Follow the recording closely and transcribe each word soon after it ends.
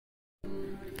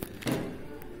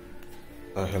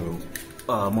Hello.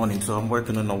 Morning. So I'm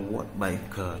working on a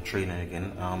Wattbike trainer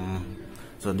again.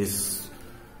 So this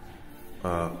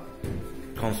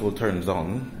console turns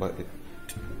on, but it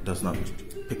does not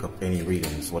pick up any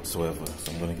readings whatsoever.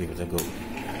 So I'm going to give it a go. So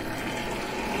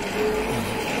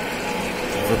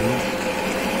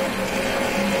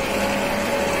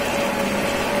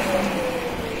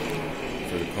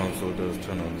the console does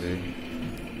turn on there.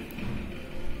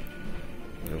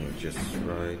 Let me just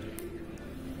ride.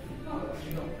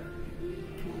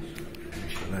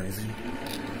 Visualizing.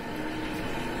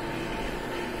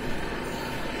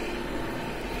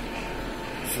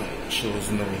 So it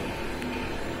shows no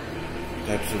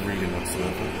types of reading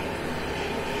whatsoever.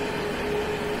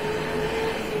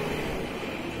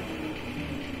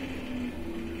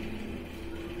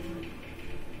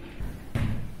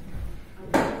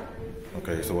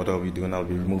 Okay, so what I'll be doing, I'll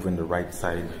be removing the right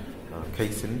side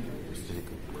casing. Just take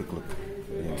a quick look at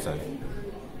the inside.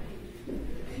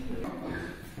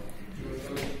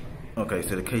 Okay,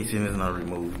 so the casing is now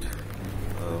removed.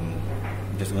 I'm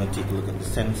just going to take a look at the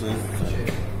sensors.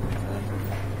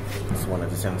 It's one of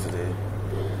the sensors there.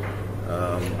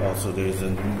 Also, there's a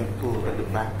nipple at the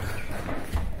back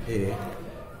here.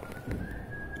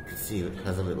 You can see it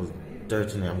has a little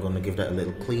dirt in it. I'm going to give that a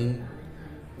little clean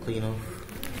off.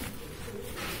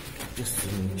 Just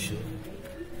to make sure.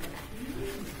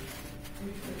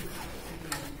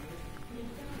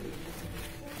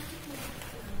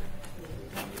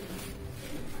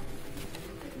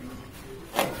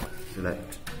 So that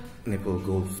nipple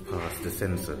goes past the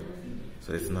sensor.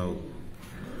 So it's now,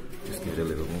 just give it a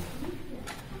little more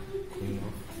clean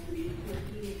off.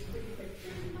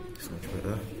 It's much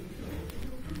better.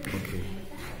 Okay.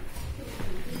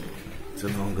 So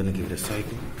now I'm gonna give it a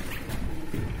cycle.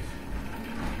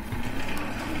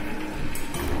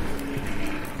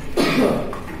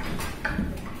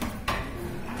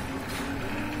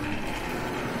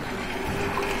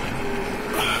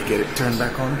 Get it turned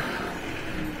back on.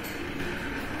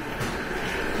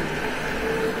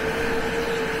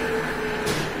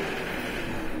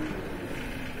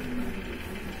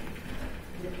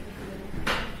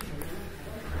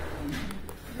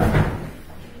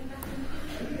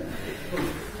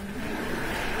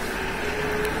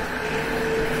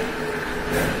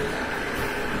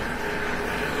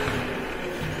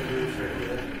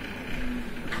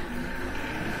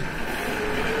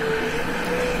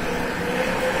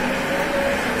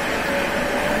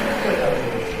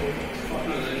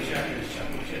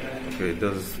 Okay, it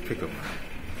does pick up.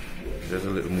 There's a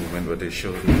little movement, but it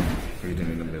shows me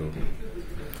reading in the middle.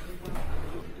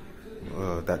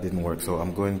 That didn't work, so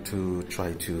I'm going to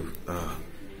try to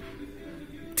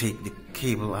take the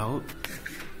cable out,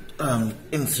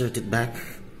 insert it back,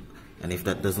 and if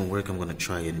that doesn't work, I'm going to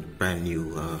try a brand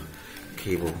new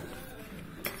cable,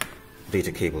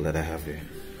 data cable that I have here.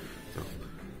 So,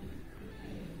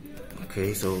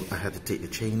 okay, so I had to take the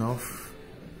chain off,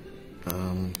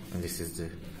 and this is the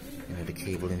the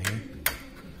cable in here.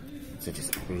 So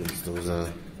just release those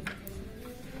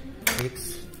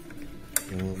clips,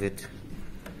 remove it,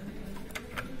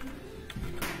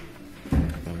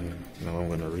 and now I'm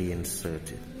going to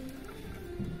reinsert it.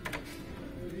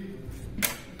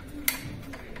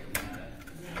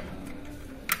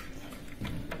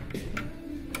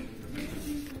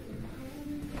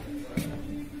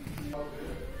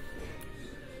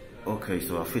 Okay,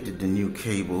 so I fitted the new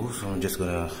cable, so I'm just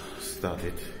gonna start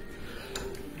it.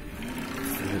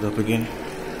 Set it up again.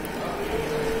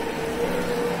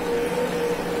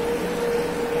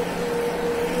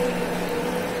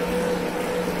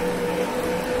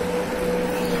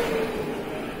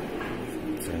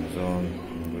 Turns on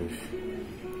English.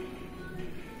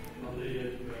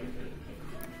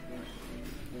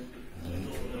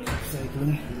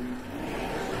 Cycling.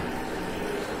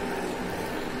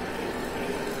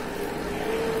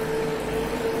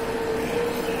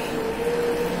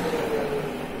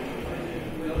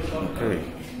 Okay,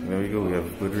 there we go, we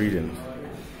have good readings.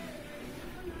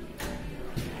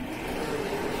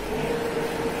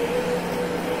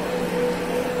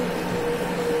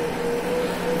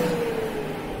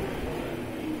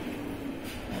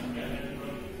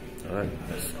 Alright,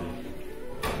 that's good.